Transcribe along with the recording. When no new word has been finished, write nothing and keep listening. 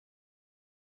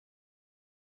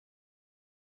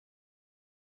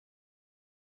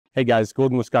Hey guys,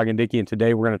 Golden with Scoggin-Dickey, and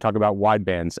today we're going to talk about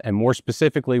widebands, and more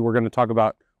specifically, we're going to talk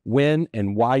about when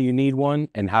and why you need one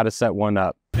and how to set one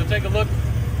up. You'll take a look.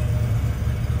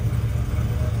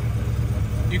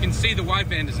 You can see the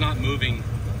wideband is not moving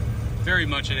very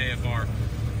much at AFR.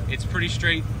 It's pretty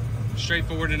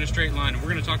straightforward in a straight line, and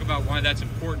we're going to talk about why that's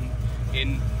important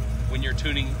when you're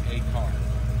tuning a car.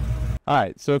 All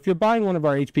right, so if you're buying one of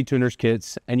our HP Tuners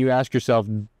kits and you ask yourself,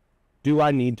 do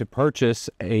I need to purchase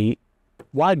a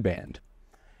wideband?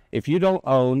 If you don't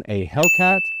own a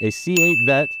Hellcat, a C8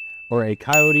 Vet, or a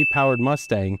Coyote powered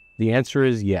Mustang, the answer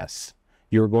is yes.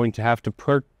 You're going to have to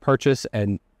purchase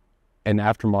an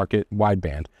aftermarket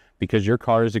wideband because your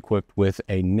car is equipped with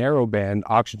a narrowband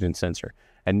oxygen sensor.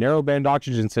 And narrowband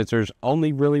oxygen sensors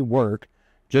only really work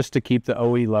just to keep the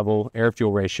OE level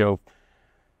air-fuel ratio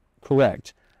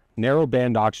correct.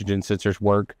 Narrowband oxygen sensors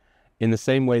work in the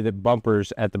same way that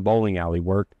bumpers at the bowling alley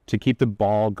work to keep the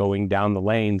ball going down the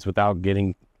lanes without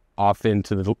getting off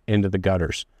into the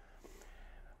gutters.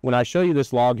 When I show you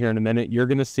this log here in a minute, you're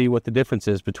going to see what the difference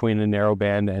is between a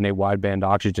narrowband and a wideband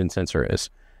oxygen sensor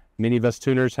is. Many of us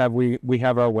tuners we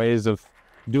have our ways of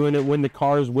doing it when the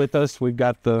car is with us. We've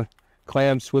got the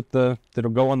clamps that'll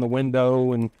go on the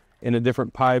window and in a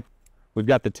different pipe. We've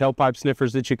got the tailpipe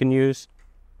sniffers that you can use.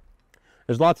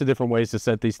 There's lots of different ways to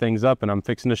set these things up, and I'm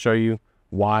fixing to show you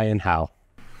why and how.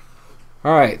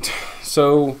 All right,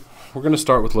 so we're going to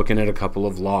start with looking at a couple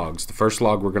of logs. The first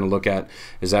log we're going to look at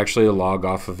is actually a log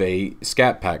off of a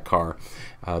Scat Pack car.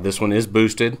 This one is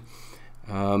boosted,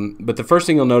 but the first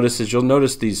thing you'll notice is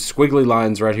these squiggly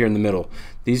lines right here in the middle.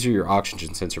 These are your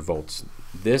oxygen sensor volts.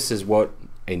 This is what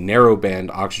a narrowband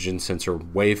oxygen sensor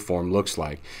waveform looks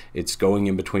like. It's going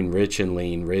in between rich and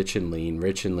lean, rich and lean,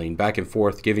 rich and lean, back and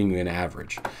forth, giving you an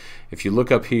average. If you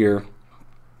look up here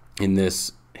in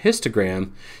this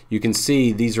histogram, you can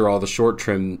see these are all the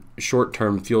short-term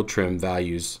fuel trim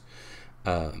values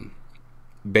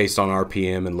based on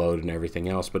RPM and load and everything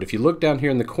else. But if you look down here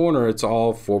in the corner, it's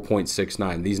all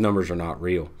 4.69. These numbers are not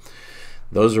real.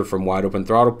 Those are from wide open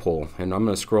throttle pull, and I'm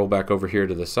going to scroll back over here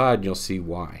to the side and you'll see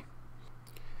why.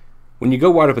 When you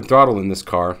go wide open throttle in this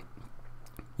car,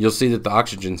 you'll see that the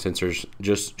oxygen sensors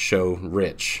just show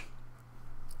rich.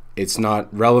 It's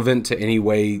not relevant to any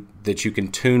way that you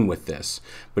can tune with this.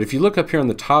 But if you look up here on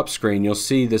the top screen, you'll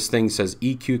see this thing says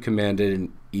EQ commanded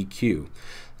and EQ.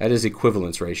 That is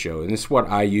equivalence ratio, and this is what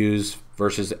I use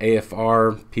versus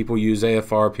AFR. People use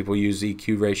AFR, people use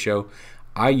EQ ratio.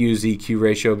 I use EQ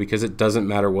ratio because it doesn't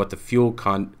matter what the fuel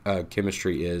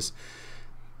chemistry is.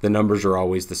 The numbers are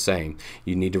always the same.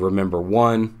 You need to remember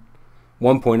 1,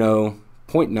 1.0,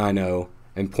 0.90,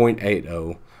 and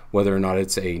 0.80, whether or not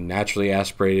it's a naturally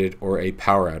aspirated or a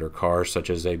power adder car,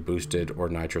 such as a boosted or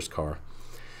nitrous car.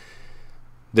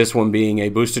 This one being a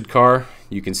boosted car,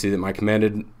 you can see that my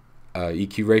commanded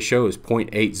EQ ratio is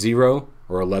 0.80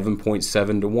 or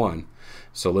 11.7 to 1.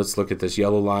 So let's look at this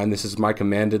yellow line. This is my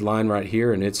commanded line right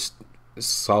here, and it's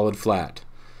solid flat.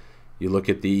 You look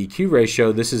at the EQ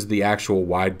ratio, this is the actual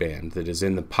wideband that is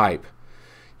in the pipe.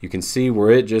 You can see where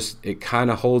it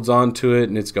kind of holds on to it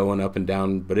and it's going up and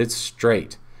down, but it's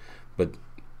straight. But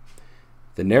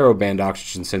the narrowband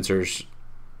oxygen sensors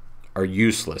are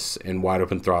useless in wide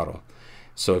open throttle.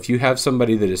 So if you have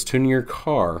somebody that is tuning your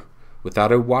car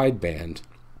without a wideband,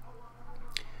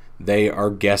 they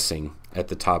are guessing at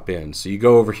the top end. So you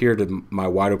go over here to my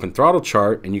wide open throttle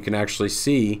chart and you can actually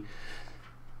see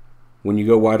when you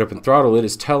go wide open throttle, it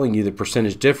is telling you the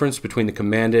percentage difference between the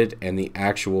commanded and the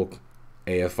actual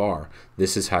AFR.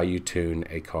 This is how you tune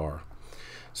a car.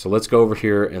 So let's go over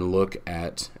here and look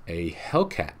at a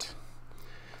Hellcat.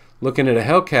 Looking at a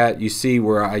Hellcat, you see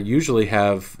where I usually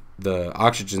have the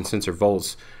oxygen sensor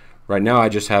volts. Right now I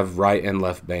just have right and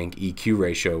left bank EQ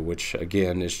ratio, which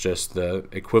again is just the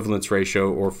equivalence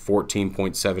ratio, or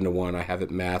 14.7 to 1. I have it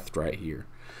mathed right here.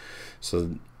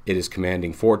 So it is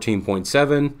commanding 14.7.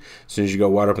 As soon as you go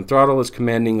wide open throttle, it's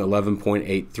commanding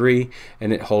 11.83,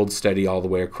 and it holds steady all the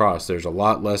way across. There's a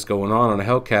lot less going on a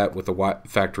Hellcat with a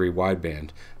factory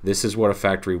wideband. This is what a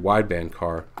factory wideband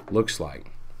car looks like.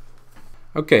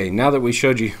 Okay, now that we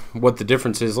showed you what the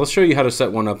difference is, let's show you how to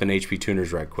set one up in HP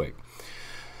Tuners right quick.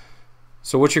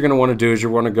 So what you're going to want to do is you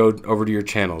want to go over to your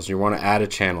channels. You want to add a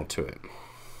channel to it.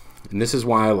 And this is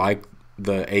why I like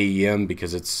the AEM,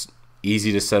 because it's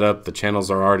easy to set up. The channels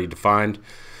are already defined.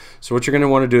 So what you're going to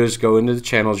want to do is go into the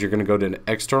channels. You're going to go to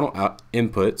external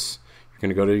inputs. You're going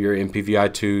to go to your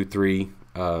MPVI 2, 3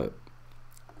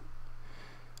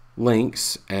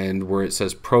 links, and where it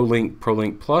says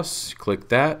ProLink Plus, click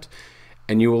that,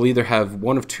 and you will either have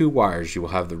one of two wires. You will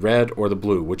have the red or the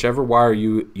blue. Whichever wire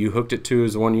you hooked it to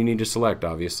is the one you need to select,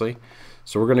 obviously.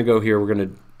 So we're going to go here. We're going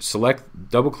to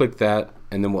double click that,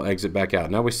 and then we'll exit back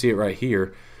out. Now we see it right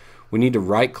here. We need to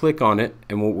right click on it,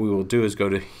 and what we will do is go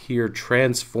to here,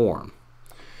 transform.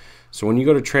 So when you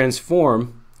go to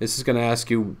transform, this is going to ask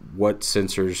you what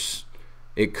sensors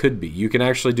it could be. You can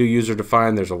actually do user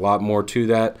defined. There's a lot more to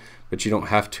that, but you don't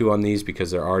have to on these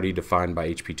because they're already defined by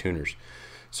HP tuners.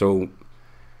 So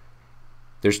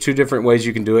there's two different ways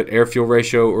you can do it, air fuel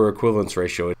ratio or equivalence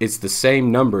ratio. It's the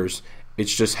same numbers,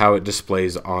 it's just how it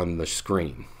displays on the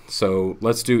screen. So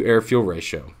let's do air fuel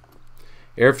ratio.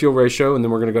 Air fuel ratio, and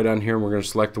then we're going to go down here and we're going to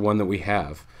select the one that we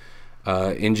have.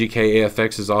 NGK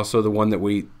AFX is also the one that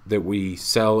we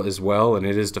sell as well, and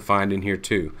it is defined in here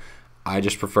too. I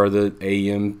just prefer the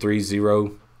AEM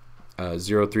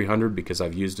 0300 because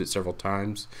I've used it several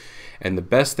times. And the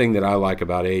best thing that I like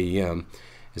about AEM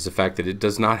is the fact that it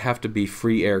does not have to be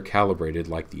free air calibrated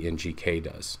like the NGK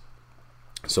does.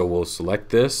 So we'll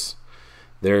select this.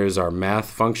 There is our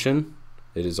math function.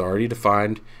 It is already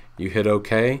defined. You hit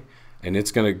OK, and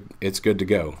it's good to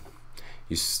go.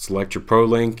 You select your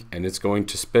ProLink, and it's going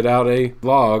to spit out a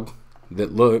log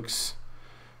that looks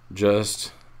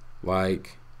just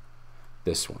like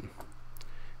this one.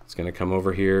 It's going to come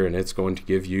over here, and it's going to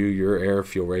give you your air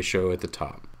fuel ratio at the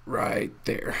top right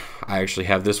there. I actually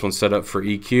have this one set up for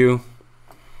EQ,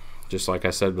 just like I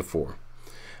said before.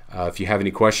 If you have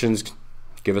any questions,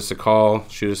 give us a call,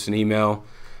 shoot us an email,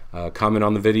 comment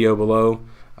on the video below,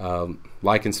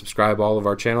 like and subscribe all of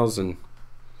our channels, and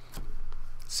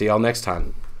see y'all next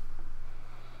time.